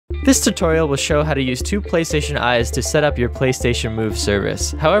This tutorial will show how to use 2 PlayStation Eyes to set up your PlayStation Move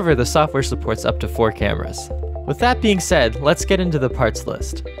service. However, the software supports up to 4 cameras. With that being said, let's get into the parts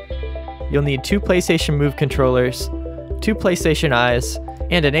list. You'll need 2 PlayStation Move controllers, 2 PlayStation Eyes,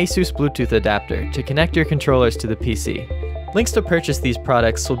 and an Asus Bluetooth adapter to connect your controllers to the PC. Links to purchase these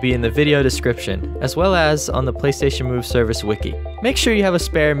products will be in the video description, as well as on the PlayStation Move Service wiki. Make sure you have a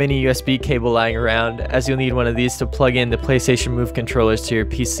spare mini USB cable lying around, as you'll need one of these to plug in the PlayStation Move controllers to your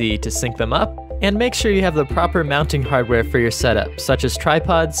PC to sync them up. And make sure you have the proper mounting hardware for your setup, such as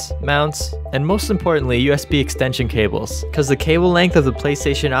tripods, mounts, and most importantly, USB extension cables, because the cable length of the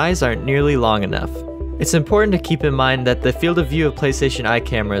PlayStation Eyes aren't nearly long enough. It's important to keep in mind that the field of view of PlayStation Eye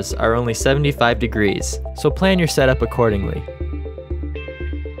cameras are only 75 degrees, so plan your setup accordingly.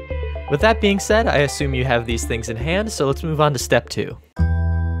 With that being said, I assume you have these things in hand, so let's move on to step 2.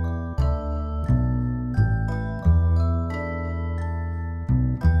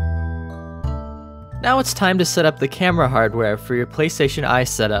 Now it's time to set up the camera hardware for your PlayStation Eye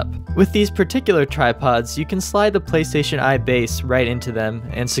setup. With these particular tripods, you can slide the PlayStation Eye base right into them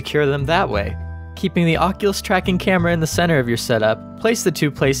and secure them that way. Keeping the Oculus tracking camera in the center of your setup, place the 2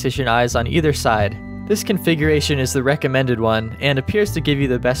 PlayStation Eyes on either side. This configuration is the recommended one and appears to give you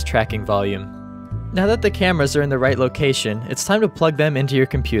the best tracking volume. Now that the cameras are in the right location, it's time to plug them into your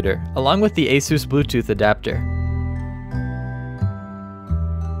computer, along with the Asus Bluetooth adapter.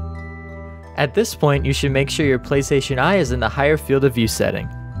 At this point, you should make sure your PlayStation Eye is in the higher field of view setting.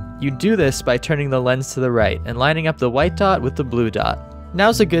 You do this by turning the lens to the right and lining up the white dot with the blue dot.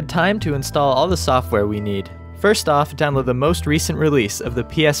 Now's a good time to install all the software we need. First off, download the most recent release of the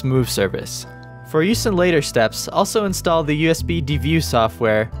PSMoveService. For use in later steps, also install the USB DVU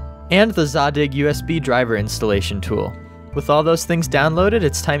software and the Zadig USB driver installation tool. With all those things downloaded,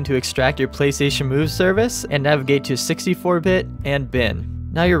 it's time to extract your PlayStation Move service and navigate to 64-bit and bin.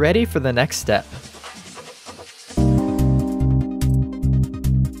 Now you're ready for the next step.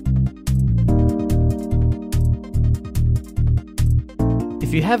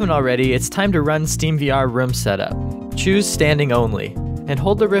 If you haven't already, it's time to run SteamVR Room Setup. Choose Standing Only, and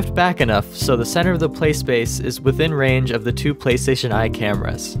hold the Rift back enough so the center of the play space is within range of the 2 PlayStation Eye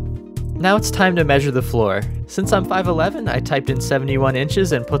cameras. Now it's time to measure the floor. Since I'm 5'11", I typed in 71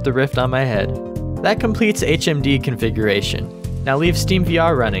 inches and put the Rift on my head. That completes HMD configuration. Now leave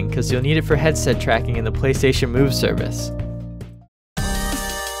SteamVR running, because you'll need it for headset tracking in the PlayStation Move service.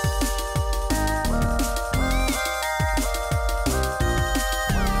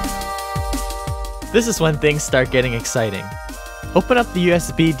 This is when things start getting exciting. Open up the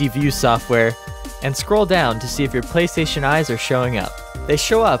USB DVU software and scroll down to see if your PlayStation Eyes are showing up. They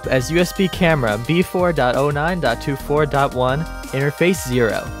show up as USB camera B4.09.24.1 interface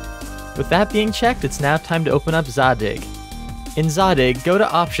 0. With that being checked, it's now time to open up Zadig. In Zadig, go to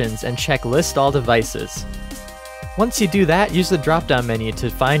Options and check List All Devices. Once you do that, use the drop-down menu to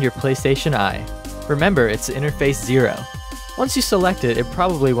find your PlayStation Eye. Remember, it's interface 0. Once you select it, it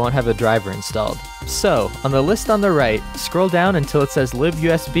probably won't have a driver installed. So, on the list on the right, scroll down until it says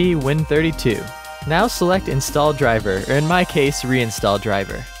libusb win32. Now select Install Driver, or in my case, Reinstall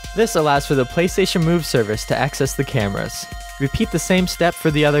Driver. This allows for the PlayStation Move service to access the cameras. Repeat the same step for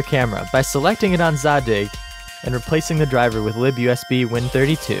the other camera by selecting it on Zadig and replacing the driver with libusb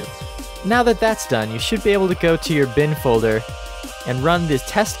win32. Now that that's done, you should be able to go to your bin folder and run the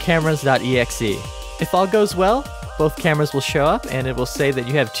testcameras.exe. If all goes well, both cameras will show up and it will say that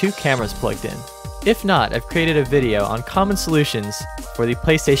you have 2 cameras plugged in. If not, I've created a video on common solutions for the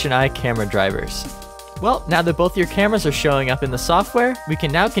PlayStation Eye camera drivers. Well, now that both your cameras are showing up in the software, we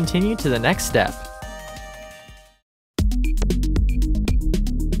can now continue to the next step.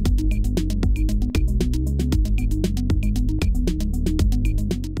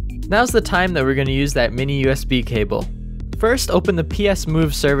 Now's the time that we're going to use that mini USB cable. First, open the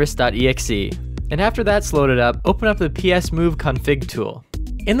PSMoveService.exe. And after that's loaded up, open up the PSMove config tool.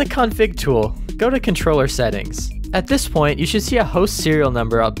 In the config tool, go to controller settings. At this point, you should see a host serial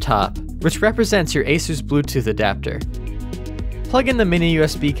number up top, which represents your Asus Bluetooth adapter. Plug in the mini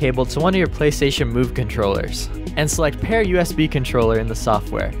USB cable to one of your PlayStation Move controllers, and select Pair USB Controller in the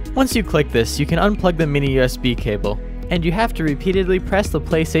software. Once you click this, you can unplug the mini USB cable, and you have to repeatedly press the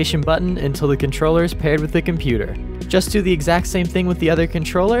PlayStation button until the controller is paired with the computer. Just do the exact same thing with the other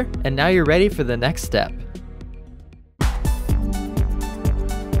controller, and now you're ready for the next step.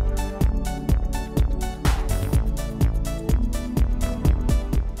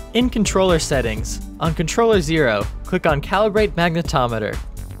 In controller settings, on controller 0, click on Calibrate Magnetometer.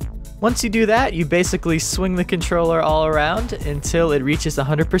 Once you do that, you basically swing the controller all around until it reaches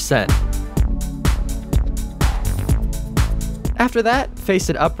 100%. After that, face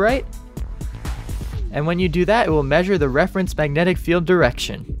it upright, and when you do that, it will measure the reference magnetic field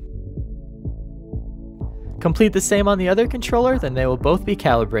direction. Complete the same on the other controller, then they will both be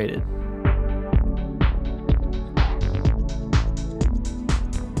calibrated.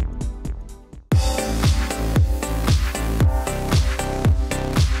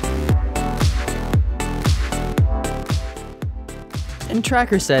 In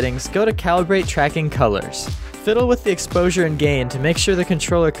tracker settings, go to Calibrate Tracking Colors. Fiddle with the exposure and gain to make sure the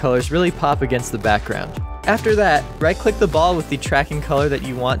controller colors really pop against the background. After that, right-click the ball with the tracking color that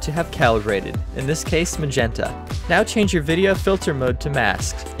you want to have calibrated, in this case magenta. Now change your video filter mode to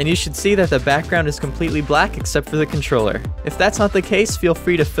masked, and you should see that the background is completely black except for the controller. If that's not the case, feel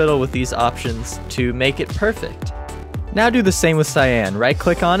free to fiddle with these options to make it perfect. Now do the same with cyan,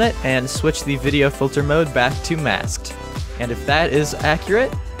 right-click on it and switch the video filter mode back to masked. And if that is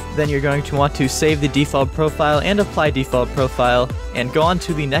accurate, then you're going to want to save the default profile and apply default profile, and go on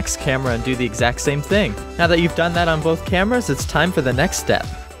to the next camera and do the exact same thing. Now that you've done that on both cameras, it's time for the next step.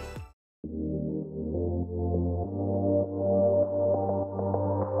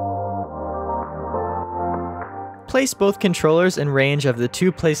 Place both controllers in range of the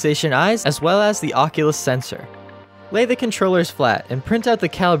two PlayStation eyes as well as the Oculus sensor. Lay the controllers flat and print out the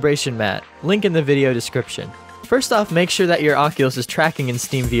calibration mat, link in the video description. First off, make sure that your Oculus is tracking in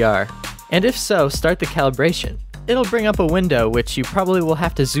SteamVR, and if so, start the calibration. It'll bring up a window which you probably will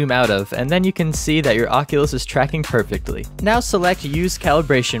have to zoom out of, and then you can see that your Oculus is tracking perfectly. Now select Use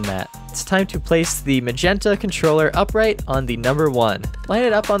Calibration Mat. It's time to place the magenta controller upright on the number 1. Line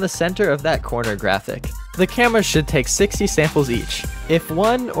it up on the center of that corner graphic. The cameras should take 60 samples each. If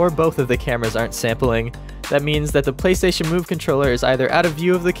one or both of the cameras aren't sampling, that means that the PlayStation Move controller is either out of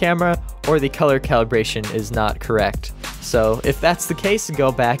view of the camera or the color calibration is not correct. So if that's the case,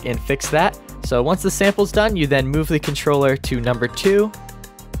 go back and fix that. So once the sample's done, you then move the controller to number 2,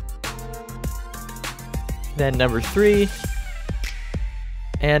 then number 3,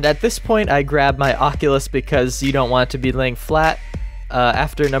 and at this point I grab my Oculus because you don't want it to be laying flat.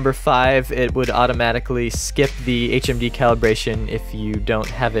 After number 5, it would automatically skip the HMD calibration if you don't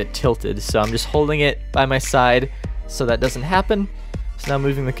have it tilted. So I'm just holding it by my side so that doesn't happen. So now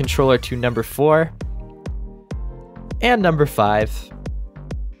moving the controller to number 4 and number 5.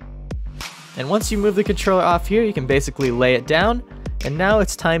 And once you move the controller off here, you can basically lay it down. And now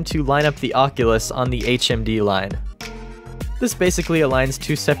it's time to line up the Oculus on the HMD line. This basically aligns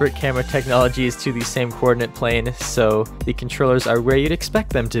two separate camera technologies to the same coordinate plane, so the controllers are where you'd expect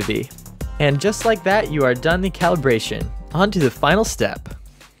them to be. And just like that, you are done the calibration. On to the final step.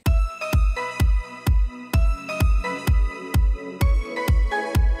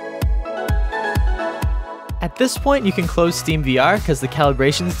 At this point, you can close SteamVR because the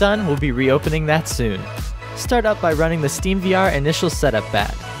calibration's done. We'll be reopening that soon. Start up by running the SteamVR initial setup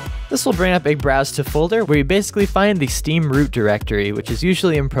bat. This will bring up a browse to folder where you basically find the Steam root directory, which is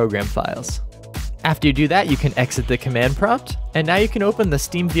usually in program files. After you do that, you can exit the command prompt, and now you can open the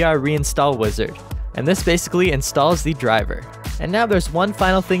SteamVR reinstall wizard. And this basically installs the driver. And now there's one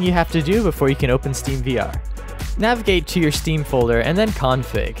final thing you have to do before you can open SteamVR. Navigate to your Steam folder and then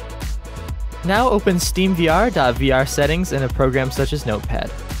config. Now open SteamVR.VR settings in a program such as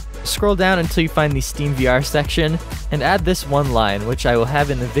Notepad. Scroll down until you find the SteamVR section, and add this one line, which I will have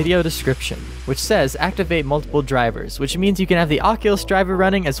in the video description, which says activate multiple drivers, which means you can have the Oculus driver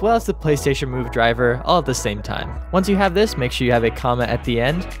running as well as the PlayStation Move driver all at the same time. Once you have this, make sure you have a comma at the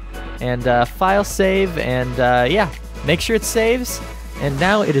end, and file save, and yeah, make sure it saves, and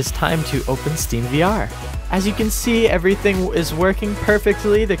now it is time to open SteamVR. As you can see, everything is working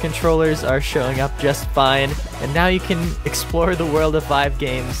perfectly, the controllers are showing up just fine, and now you can explore the world of Vive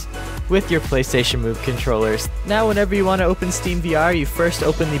games with your PlayStation Move controllers. Now whenever you want to open SteamVR, you first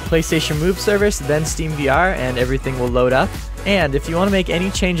open the PlayStation MoveService, then SteamVR, and everything will load up. And if you want to make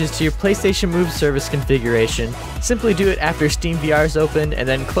any changes to your PlayStation MoveService configuration, simply do it after SteamVR is open, and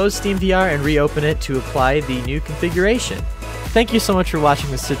then close SteamVR and reopen it to apply the new configuration. Thank you so much for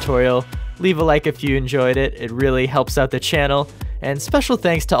watching this tutorial. Leave a like if you enjoyed it, it really helps out the channel. And special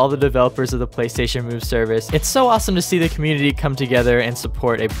thanks to all the developers of the PlayStation Move service. It's so awesome to see the community come together and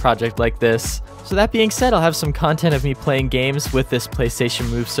support a project like this. So that being said, I'll have some content of me playing games with this PlayStation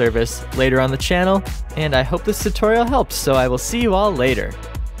Move service later on the channel, and I hope this tutorial helps, so I will see you all later.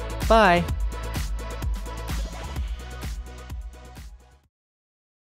 Bye!